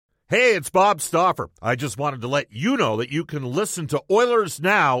Hey, it's Bob Stauffer. I just wanted to let you know that you can listen to Oilers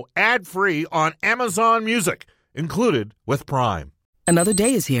Now ad-free on Amazon Music, included with Prime. Another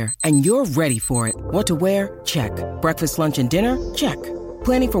day is here, and you're ready for it. What to wear? Check. Breakfast, lunch, and dinner? Check.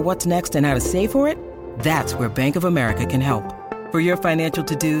 Planning for what's next and how to save for it? That's where Bank of America can help. For your financial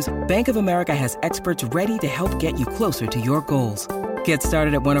to-dos, Bank of America has experts ready to help get you closer to your goals. Get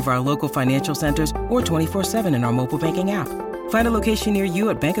started at one of our local financial centers or 24/7 in our mobile banking app. Find a location near you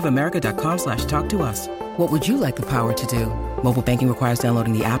at bankofamerica.com/talktous. What would you like the power to do? Mobile banking requires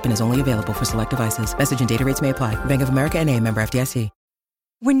downloading the app and is only available for select devices. Message and data rates may apply. Bank of America N.A., member FDIC.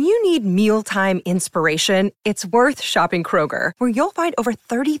 When you need mealtime inspiration, it's worth shopping Kroger, where you'll find over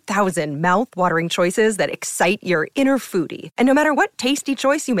 30,000 mouth-watering choices that excite your inner foodie. And no matter what tasty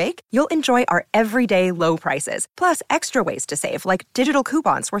choice you make, you'll enjoy our everyday low prices, plus extra ways to save, like digital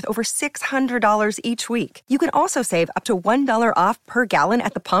coupons worth over $600 each week. You can also save up to $1 off per gallon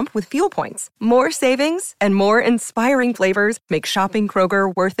at the pump with fuel points. More savings and more inspiring flavors make shopping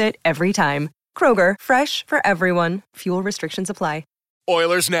Kroger worth it every time. Kroger, fresh for everyone. Fuel restrictions apply.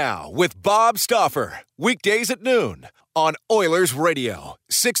 Oilers Now with Bob Stauffer. Weekdays at noon on Oilers Radio,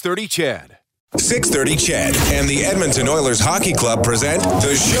 630 CHED. 630 CHED and the Edmonton Oilers Hockey Club present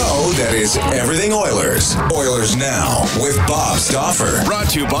the show that is everything Oilers. Oilers Now with Bob Stauffer. Brought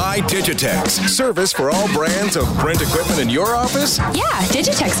to you by Digitex. Service for all brands of print equipment in your office? Yeah,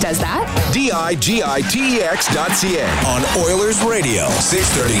 Digitex does that. digitex.ca on Oilers Radio,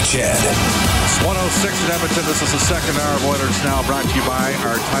 630 CHED. 106 in Edmonton. This is the second hour of Oilers Now, brought to you by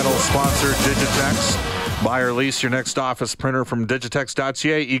our title sponsor, Digitex. Buy or lease your next office printer from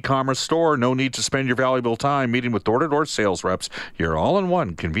digitex.ca e-commerce store. No need to spend your valuable time meeting with door-to-door sales reps. Your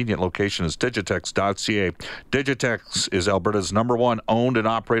all-in-one convenient location is digitex.ca. Digitex is Alberta's #1 owned and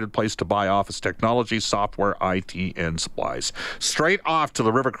operated place to buy office technology, software, IT, and supplies. Straight off to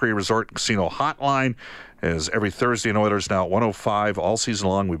the River Cree Resort and Casino hotline. As every Thursday in Oilers Now at 105 all season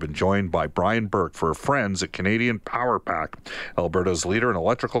long, we've been joined by Brian Burke for friends at Canadian Power Pack, Alberta's leader in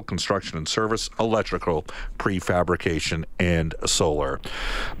electrical construction and service, electrical prefabrication, and solar.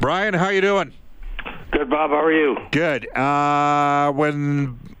 Brian, how you doing? Good, Bob. How are you? Good.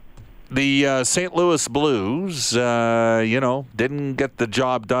 When the St. Louis Blues, didn't get the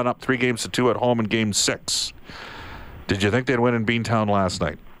job done up 3-2 at home in Game 6, did you think they'd win in Beantown last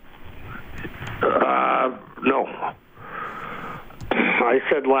night? No. I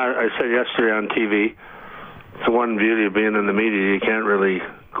said yesterday on TV, it's the one beauty of being in the media, you can't really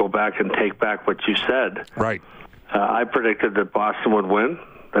go back and take back what you said. Right. I predicted that Boston would win,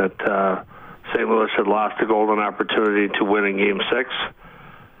 that St. Louis had lost a golden opportunity to win in Game 6,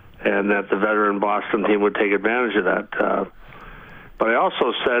 and that the veteran Boston team would take advantage of that. But I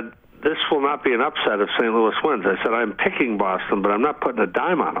also said this will not be an upset if St. Louis wins. I said I'm picking Boston, but I'm not putting a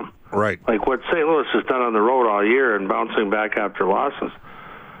dime on them. Right. Like what St. Louis has done on the road all year and bouncing back after losses,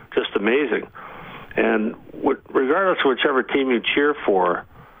 just amazing. And regardless of whichever team you cheer for,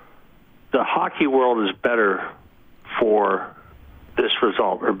 the hockey world is better for this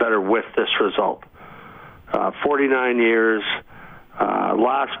result, or better with this result. 49 years,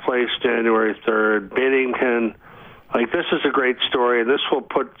 last place January 3rd, Binnington. Like, this is a great story, and this will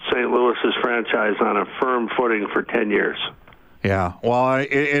put St. Louis's franchise on a firm footing for 10 years. Yeah, well, it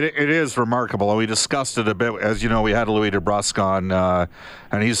is remarkable. We discussed it a bit. As you know, we had Louis DeBrusque on,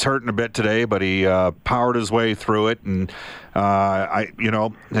 and he's hurting a bit today, but he powered his way through it. And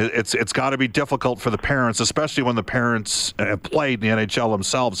it's got to be difficult for the parents, especially when the parents have played in the NHL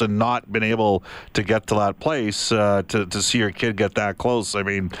themselves and not been able to get to that place to see your kid get that close. I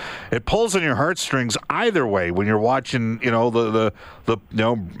mean, it pulls on your heartstrings either way when you're watching, the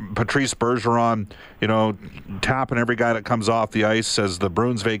Patrice Bergeron, tapping every guy that comes off the ice as the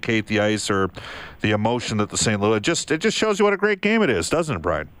Bruins vacate the ice, or the emotion that the St. Louis, it just shows you what a great game it is, doesn't it,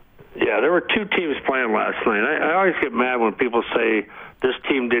 Brian? Yeah, there were two teams playing last night. I always get mad when people say this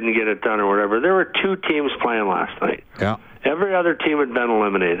team didn't get it done or whatever. There were two teams playing last night. Yeah. Every other team had been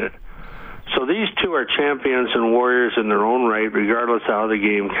eliminated. So these two are champions and warriors in their own right, regardless of how the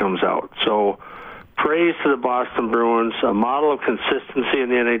game comes out. So praise to the Boston Bruins, a model of consistency in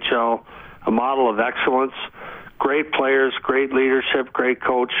the NHL, a model of excellence, great players, great leadership, great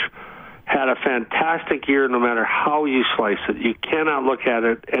coach. Had a fantastic year no matter how you slice it. You cannot look at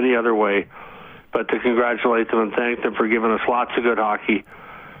it any other way but to congratulate them and thank them for giving us lots of good hockey.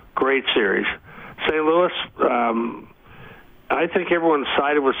 Great series. St. Louis, I think everyone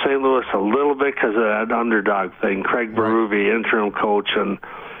sided with St. Louis a little bit because of that underdog thing. Craig Berube, interim coach, and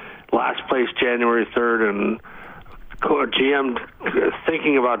last place January 3rd, and GM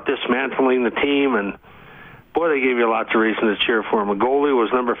thinking about dismantling the team, and boy, they gave you lots of reason to cheer for him. A goalie was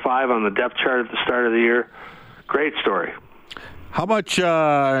number 5 on the depth chart at the start of the year. Great story. How much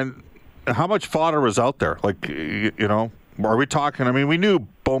fodder was out there? Like, are we talking? I mean, we knew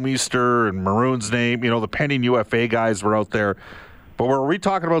Bouwmeester and Maroon's name. The pending UFA guys were out there. But were we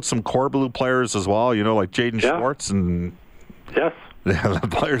talking about some core blue players as well? Like Jaden Schwartz and yes, the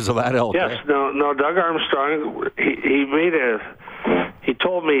players of that ilk. Yes, no. Doug Armstrong. He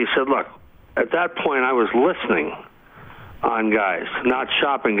told me. He said, "Look, at that point, I was listening on guys, not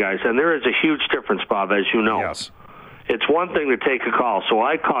shopping guys, and there is a huge difference, Bob, as you know. Yes, it's one thing to take a call. So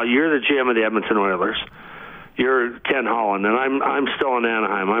I call. You're the GM of the Edmonton Oilers. You're Ken Holland, and I'm still in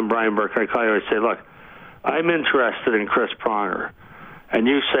Anaheim. I'm Brian Burke. I call you. I say, look, I'm interested in Chris Pronger. And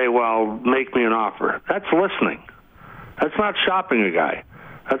you say, well, make me an offer. That's listening. That's not shopping a guy.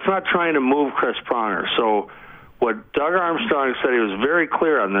 That's not trying to move Chris Pronger. So what Doug Armstrong said, he was very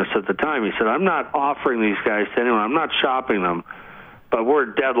clear on this at the time. He said, I'm not offering these guys to anyone. I'm not shopping them, but we're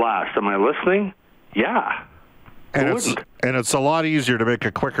dead last. Am I listening? Yeah. And it's a lot easier to make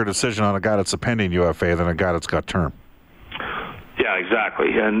a quicker decision on a guy that's a pending UFA than a guy that's got term. Yeah,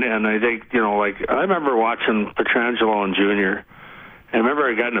 exactly. And I think, I remember watching Pietrangelo and Junior. I remember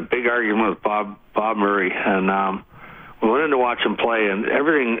I got in a big argument with Bob Murray, and we went in to watch him play, and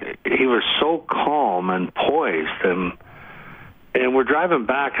everything, he was so calm and poised, and we're driving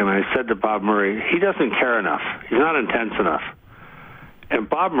back, and I said to Bob Murray, he doesn't care enough. He's not intense enough. And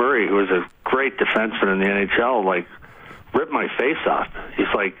Bob Murray, who was a great defenseman in the NHL, ripped my face off.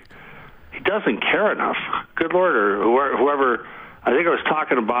 He's like, he doesn't care enough. Good Lord, or whoever. I think I was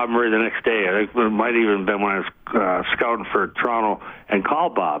talking to Bob Murray the next day. I think it might even been when I was scouting for Toronto and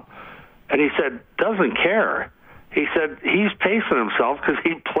called Bob. And he said, doesn't care. He said he's pacing himself because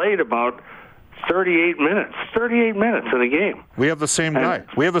he played about 38 minutes in a game. We have the same guy.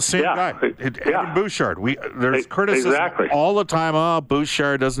 Evan Bouchard. There's criticism all the time. Oh,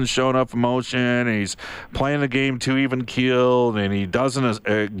 Bouchard doesn't show enough emotion, and he's playing the game too even keeled, and he doesn't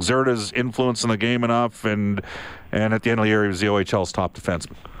exert his influence in the game enough, and at the end of the year, he was the OHL's top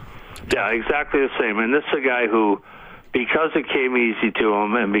defenseman. Yeah, exactly the same. And this is a guy who, because it came easy to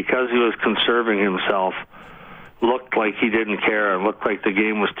him, and because he was conserving himself, looked like he didn't care and looked like the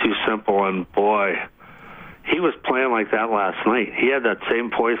game was too simple. And boy, he was playing like that last night. He had that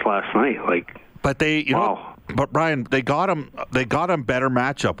same poise last night. But but Brian, they got him better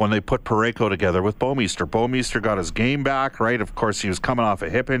matchup when they put Parayko together with Bouwmeester. Bouwmeester got his game back, right? Of course, he was coming off a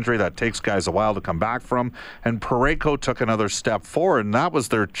hip injury that takes guys a while to come back from. And Parayko took another step forward, and that was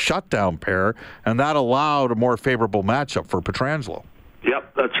their shutdown pair, and that allowed a more favorable matchup for Pietrangelo.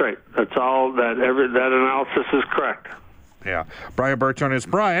 Yep, that's right. That's all. That analysis is correct. Yeah, Brian Burke joining us.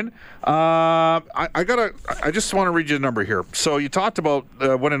 Brian, I just want to read you a number here. So you talked about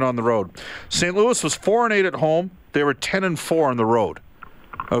winning on the road. St. Louis was 4-8 at home. They were 10-4 on the road.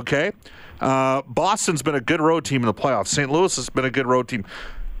 Okay, Boston's been a good road team in the playoffs. St. Louis has been a good road team.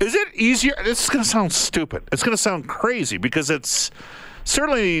 Is it easier? This is going to sound stupid. It's going to sound crazy because it's.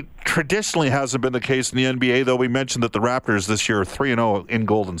 Certainly, traditionally hasn't been the case in the NBA, though we mentioned that the Raptors this year are 3-0 in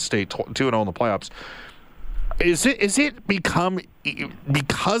Golden State, 2-0 in the playoffs. Is it become,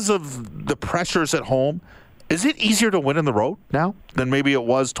 because of the pressures at home, is it easier to win in the road now than maybe it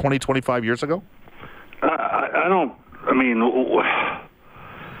was 20, 25 years ago?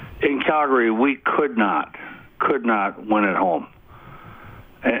 In Calgary, we could not win at home.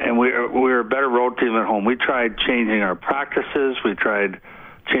 And we're a better road team at home. We tried changing our practices. We tried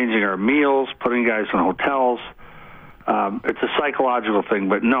changing our meals, putting guys in hotels. It's a psychological thing,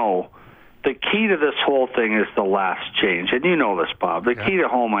 but no. The key to this whole thing is the last change. And you know this, Bob. The key to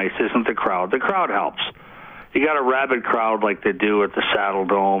home ice isn't the crowd. The crowd helps. You got a rabid crowd like they do at the Saddle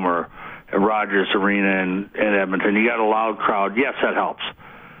Dome or at Rogers Arena in Edmonton. You got a loud crowd. Yes, that helps.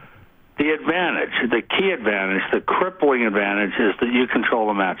 The advantage, the key advantage, the crippling advantage is that you control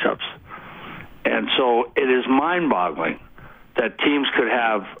the matchups. And so it is mind-boggling that teams could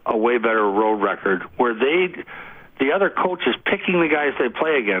have a way better road record where the other coach is picking the guys they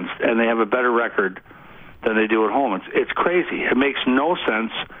play against and they have a better record than they do at home. It's crazy. It makes no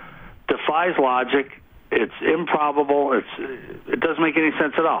sense, defies logic. It's improbable. It doesn't make any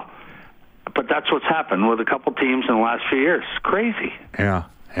sense at all. But that's what's happened with a couple teams in the last few years. It's crazy. Yeah.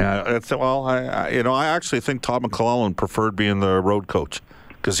 Yeah, I actually think Todd McClellan preferred being the road coach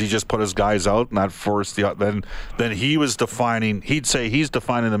because he just put his guys out and that forced then he was defining. He'd say he's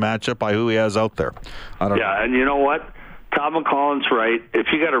defining the matchup by who he has out there. I don't know. And you know what? Todd McClellan's right. If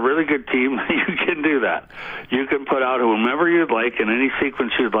you got a really good team, you can do that. You can put out whomever you'd like in any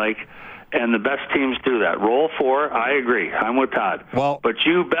sequence you'd like, and the best teams do that. Roll 4, I agree. I'm with Todd. Well, but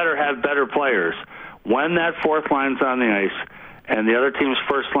you better have better players. when that fourth line's on the ice and the other team's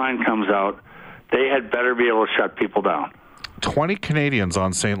first line comes out, they had better be able to shut people down. 20 Canadians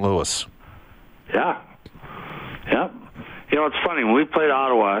on St. Louis. Yeah. You know, it's funny. When we played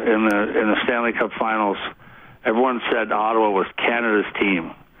Ottawa in the Stanley Cup Finals, everyone said Ottawa was Canada's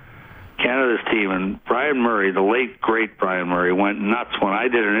team. And Brian Murray, the late, great Brian Murray, went nuts when I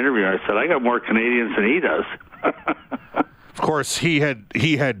did an interview. I said, I got more Canadians than he does. Of course, he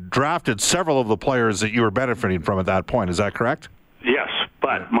had drafted several of the players that you were benefiting from at that point. Is that correct? Yes,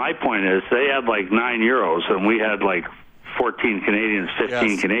 but my point is they had like 9 Euros, and we had like 14 Canadians,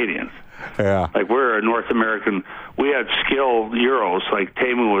 15 Canadians. Yeah. Like, we're a North American. We had skilled Euros. Like,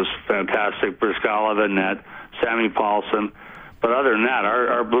 Teemu was fantastic, Brizgalov in net, Sammy Paulson. But other than that,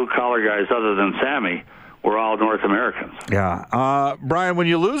 our blue-collar guys, other than Sammy, were all North Americans. Yeah. Brian, when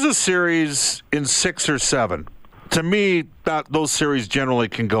you lose a series in 6 or 7, to me, those series generally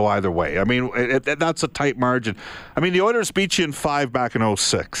can go either way. I mean, that's a tight margin. I mean, the Oilers beat you in 5 back in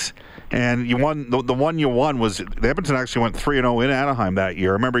 2006. And you won. The one you won was the Edmonton actually went 3-0 in Anaheim that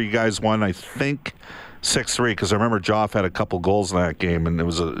year. I remember you guys won, I think, 6-3 because I remember Joff had a couple goals in that game, and it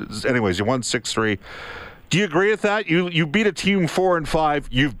was anyways. You won 6-3. Do you agree with that? You beat a team 4 and 5.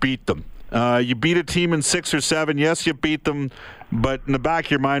 You've beat them. You beat a team in 6 or 7. Yes, you beat them, but in the back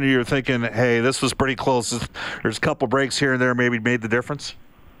of your mind, you're thinking, "Hey, this was pretty close. There's a couple breaks here and there, maybe made the difference."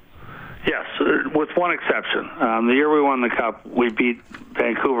 Yes, with one exception. The year we won the Cup, we beat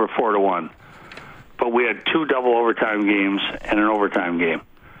Vancouver 4-1. But we had 2 double overtime games and an overtime game.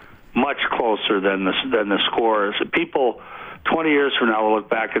 Much closer than the scores. People 20 years from now will look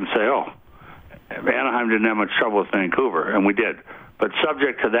back and say, oh, Anaheim didn't have much trouble with Vancouver, and we did. But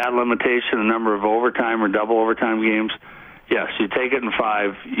subject to that limitation, the number of overtime or double overtime games, yes, you take it in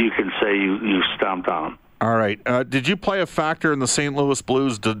 5, you can say you stomped on them. All right. Did you play a factor in the St. Louis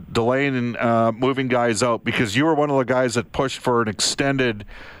Blues delaying and moving guys out? Because you were one of the guys that pushed for an extended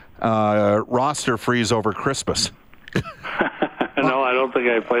roster freeze over Christmas. No, I don't think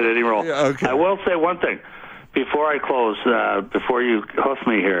I played any role. Yeah, okay. I will say one thing before I close, before you hoof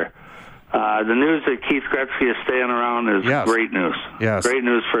me here. The news that Keith Gretzky is staying around is great news. Yes. Great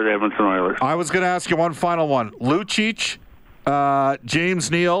news for the Edmonton Oilers. I was going to ask you one final one. Lucic, James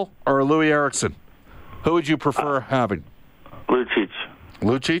Neal, or Louis Eriksson? Who would you prefer having?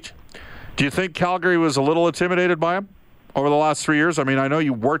 Lucic? Do you think Calgary was a little intimidated by him over the last 3 years? I mean, I know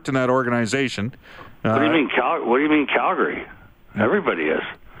you worked in that organization. What do you mean, What do you mean, Calgary? Everybody is.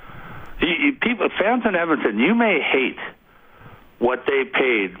 People, fans in Edmonton, you may hate what they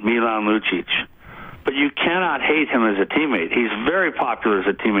paid Milan Lucic, but you cannot hate him as a teammate. He's very popular as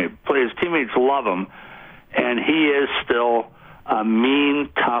a teammate. His teammates love him, and he is still a mean,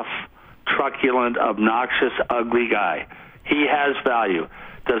 tough, truculent, obnoxious, ugly guy. He has value.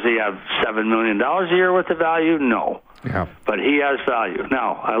 Does he have $7 million a year worth of value? No. Yeah. But he has value.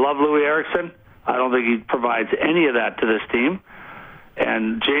 Now, I love Louis Eriksson. I don't think he provides any of that to this team.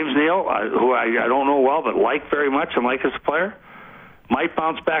 And James Neal, who I don't know well, but like very much and like as a player, might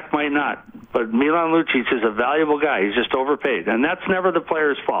bounce back, might not. But Milan Lucic is a valuable guy. He's just overpaid. And that's never the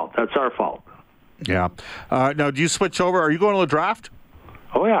player's fault. That's our fault. Yeah. Now, do you switch over? Are you going to the draft?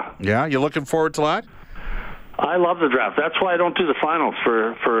 Oh, yeah. Yeah? You looking forward to that? I love the draft. That's why I don't do the finals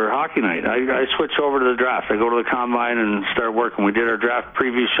for hockey night. I switch over to the draft. I go to the combine and start working. We did our draft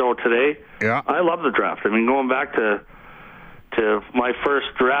preview show today. Yeah. I love the draft. I mean, going back to my first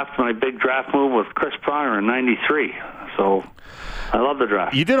draft, my big draft move with Chris Pronger in '93. So I love the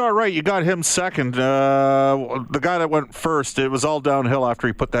draft. You did all right. You got him second. The guy that went first, it was all downhill after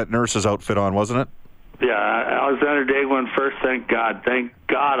he put that nurse's outfit on, wasn't it? Yeah, Alexander Daigle went first. Thank God. Thank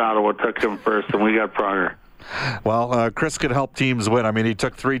God Ottawa took him first, and we got Pronger. Well, Chris could help teams win. I mean, he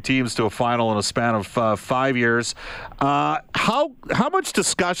took 3 teams to a final in a span of 5 years. How much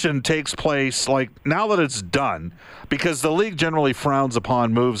discussion takes place, like, now that it's done? Because the league generally frowns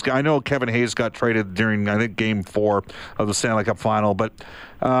upon moves. I know Kevin Hayes got traded during, I think, Game 4 of the Stanley Cup Final. But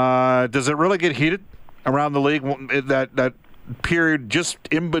does it really get heated around the league, that period just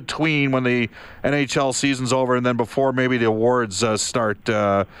in between when the NHL season's over and then before maybe the awards start,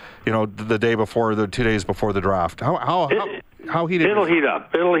 the day before, the 2 days before the draft? How heated? It'll heat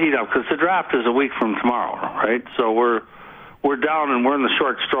up. It'll heat up because the draft is a week from tomorrow, right? So we're down and we're in the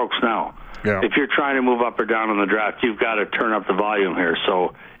short strokes now. Yeah. If you're trying to move up or down in the draft, you've got to turn up the volume here.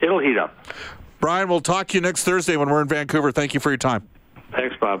 So it'll heat up. Brian, we'll talk to you next Thursday when we're in Vancouver. Thank you for your time.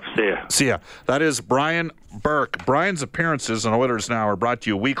 Thanks, Bob. See ya. See ya. That is Brian Burke. Brian's appearances on Oilers Now are brought to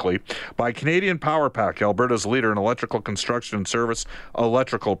you weekly by Canadian Power Pack, Alberta's leader in electrical construction and service,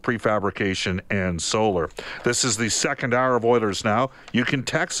 electrical prefabrication, and solar. This is the second hour of Oilers Now. You can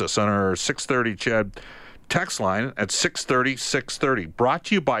text us on our 630 CHED text line at 630-630. Brought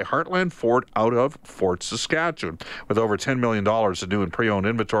to you by Heartland Ford out of Fort Saskatchewan. With over $10 million in new and pre-owned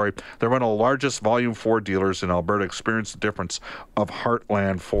inventory, they're one of the largest volume Ford dealers in Alberta. Experience the difference of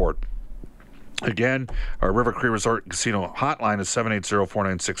Heartland Ford. Again, our River Cree Resort Casino hotline is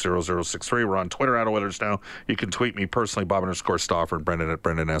 780-496-0063. We're on Twitter at Oilers Now. You can tweet me personally, Bob_Stauffer, and Brendan at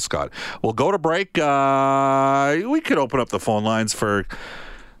Brendan Escott. We'll go to break. We could open up the phone lines for...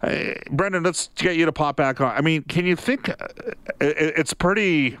 Brendan, let's get you to pop back on. I mean, can you think it's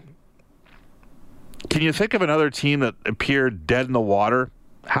pretty... Can you think of another team that appeared dead in the water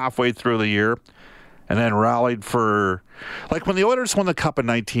halfway through the year and then rallied for... Like when the Oilers won the Cup in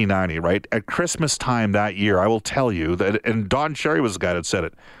 1990, right? At Christmas time that year, I will tell you that, and Don Cherry was the guy that said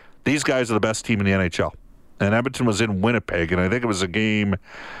it, these guys are the best team in the NHL. And Edmonton was in Winnipeg, and I think it was a game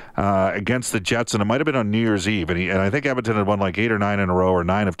against the Jets, and it might have been on New Year's Eve. And I think Edmonton had won like 8 or 9 in a row, or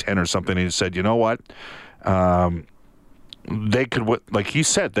 9 of 10 or something. And he said, you know what? They could, like he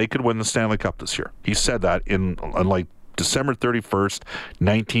said, they could win the Stanley Cup this year. He said that on like December 31st,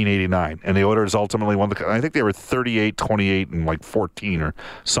 1989. And the Oilers ultimately won the Cup. I think they were 38, 28, and like 14 or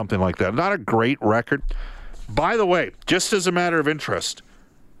something like that. Not a great record. By the way, just as a matter of interest,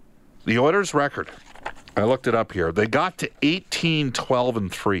 the Oilers' record, I looked it up here. They got to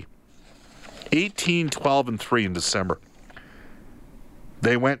 18-12-3. 18-12-3 in December.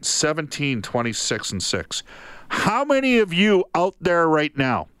 They went 17-26-6. How many of you out there right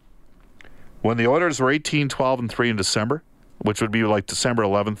now, when the Oilers were 18-12-3 in December, which would be like December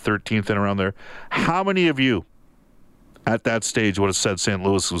 11th, 13th, and around there, how many of you at that stage would have said St.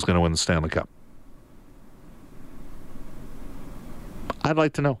 Louis was going to win the Stanley Cup? I'd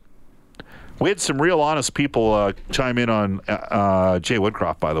like to know. We had some real honest people chime in on Jay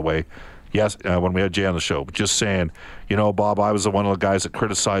Woodcroft, by the way. Yes, when we had Jay on the show. Just saying, you know, Bob, I was one of the guys that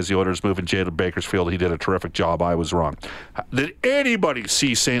criticized the Oilers moving Jay to Bakersfield. He did a terrific job. I was wrong. Did anybody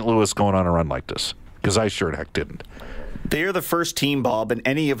see St. Louis going on a run like this? Because I sure heck didn't. They are the first team, Bob, in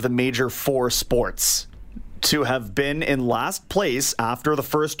any of the major 4 sports to have been in last place after the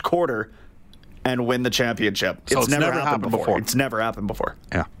first quarter and win the championship. So it's never happened before. It's never happened before.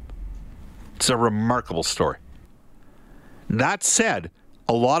 Yeah. It's a remarkable story. That said,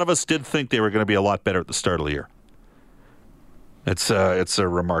 a lot of us did think they were going to be a lot better at the start of the year. It's a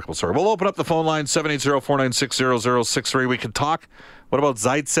remarkable story. We'll open up the phone line, 780-496-0063. We can talk. What about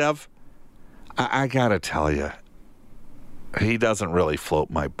Zaitsev? I got to tell you, he doesn't really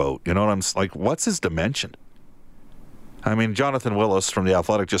float my boat. You know what I'm like? What's his dimension? I mean, Jonathan Willis from The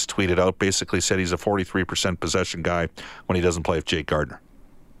Athletic just tweeted out, basically said he's a 43% possession guy when he doesn't play with Jake Gardiner.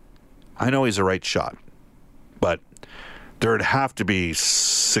 I know he's a right shot, but there'd have to be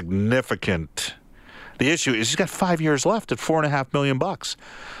significant. The issue is he's got 5 years left at $4.5 million.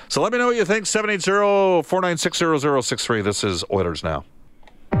 So let me know what you think. 780-496-0063. This is Oilers Now.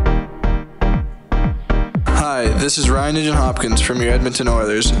 Hi, this is Ryan Nugent-Hopkins from your Edmonton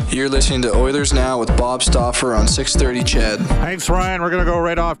Oilers. You're listening to Oilers Now with Bob Stauffer on 630 CHED. Thanks, Ryan. We're going to go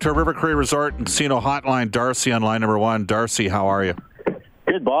right off to River Cree Resort and Casino hotline. Darcy on line number 1. Darcy, how are you?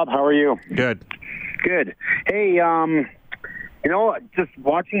 Good, Bob. How are you? Good. Good. Hey, you know, just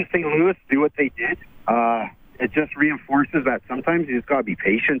watching St. Louis do what they did, it just reinforces that sometimes you just got to be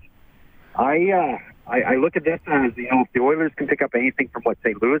patient. I look at this as, you know, if the Oilers can pick up anything from what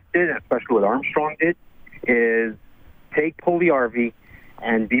St. Louis did, especially what Armstrong did, is take Puljujarvi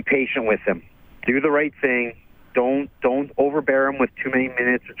and be patient with him. Do the right thing. Don't overbear him with too many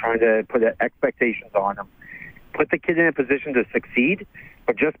minutes or trying to put expectations on him. Put the kid in a position to succeed,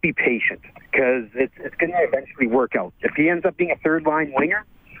 but just be patient because it's going to eventually work out. If he ends up being a third-line winger,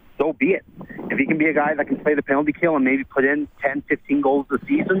 so be it. If he can be a guy that can play the penalty kill and maybe put in 10, 15 goals a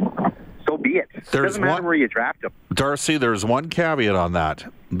season, so be it. It doesn't matter where you draft him. Darcy, there's one caveat on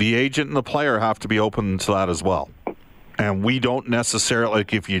that. The agent and the player have to be open to that as well. And we don't necessarily,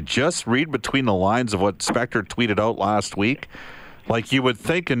 like, if you just read between the lines of what Spector tweeted out last week, like, you would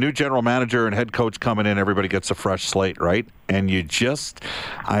think a new general manager and head coach coming in, everybody gets a fresh slate, right? And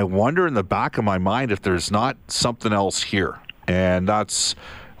I wonder in the back of my mind if there's not something else here. And that's,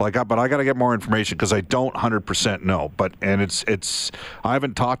 but I got to get more information because I don't 100% know. I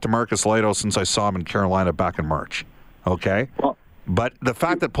haven't talked to Marcus Lato since I saw him in Carolina back in March. Okay? Well, but the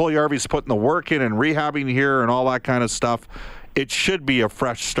fact that Puljujarvi's putting the work in and rehabbing here and all that kind of stuff, it should be a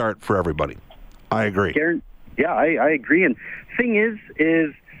fresh start for everybody. I agree. Yeah, I agree. And thing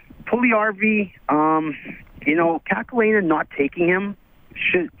is Puljujarvi, Kakalinen not taking him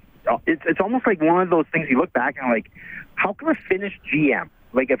it's almost like one of those things you look back and like, how come a Finnish GM,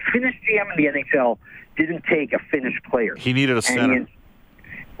 like a Finnish GM in the NHL, didn't take a Finnish player? He needed a center.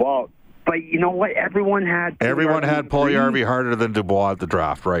 But you know what? Everyone had Puljujarvi harder than Dubois at the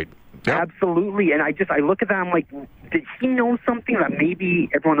draft, right? Yep. Absolutely. And I look at that, I'm like, did he know something that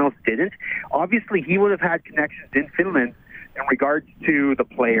maybe everyone else didn't? Obviously, he would have had connections in Finland in regards to the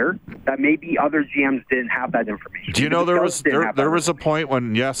player that maybe other GMs didn't have that information. Do you know there was a point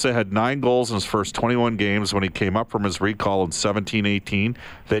when Jesse had 9 goals in his first 21 games when he came up from his recall in 17-18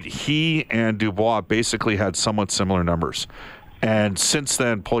 that he and Dubois basically had somewhat similar numbers. And since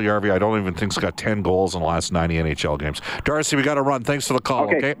then, Puljujarvi, I don't even think, has got 10 goals in the last 90 NHL games. Darcy, we got to run. Thanks for the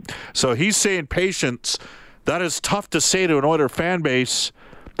call, okay? So he's saying patience. That is tough to say to an Oilers fan base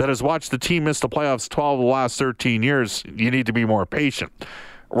that has watched the team miss the playoffs 12 of the last 13 years. You need to be more patient.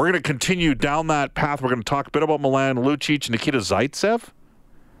 We're going to continue down that path. We're going to talk a bit about Milan Lucic and Nikita Zaitsev.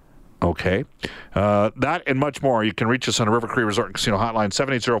 Okay. That and much more. You can reach us on a River Cree Resort and Casino hotline,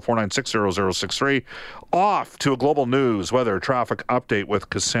 780-496-0063. Off to a global news weather traffic update with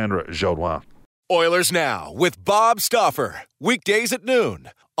Cassandra Jaudoin. Oilers Now with Bob Stauffer. Weekdays at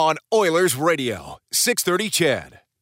noon on Oilers Radio, 630 CHED.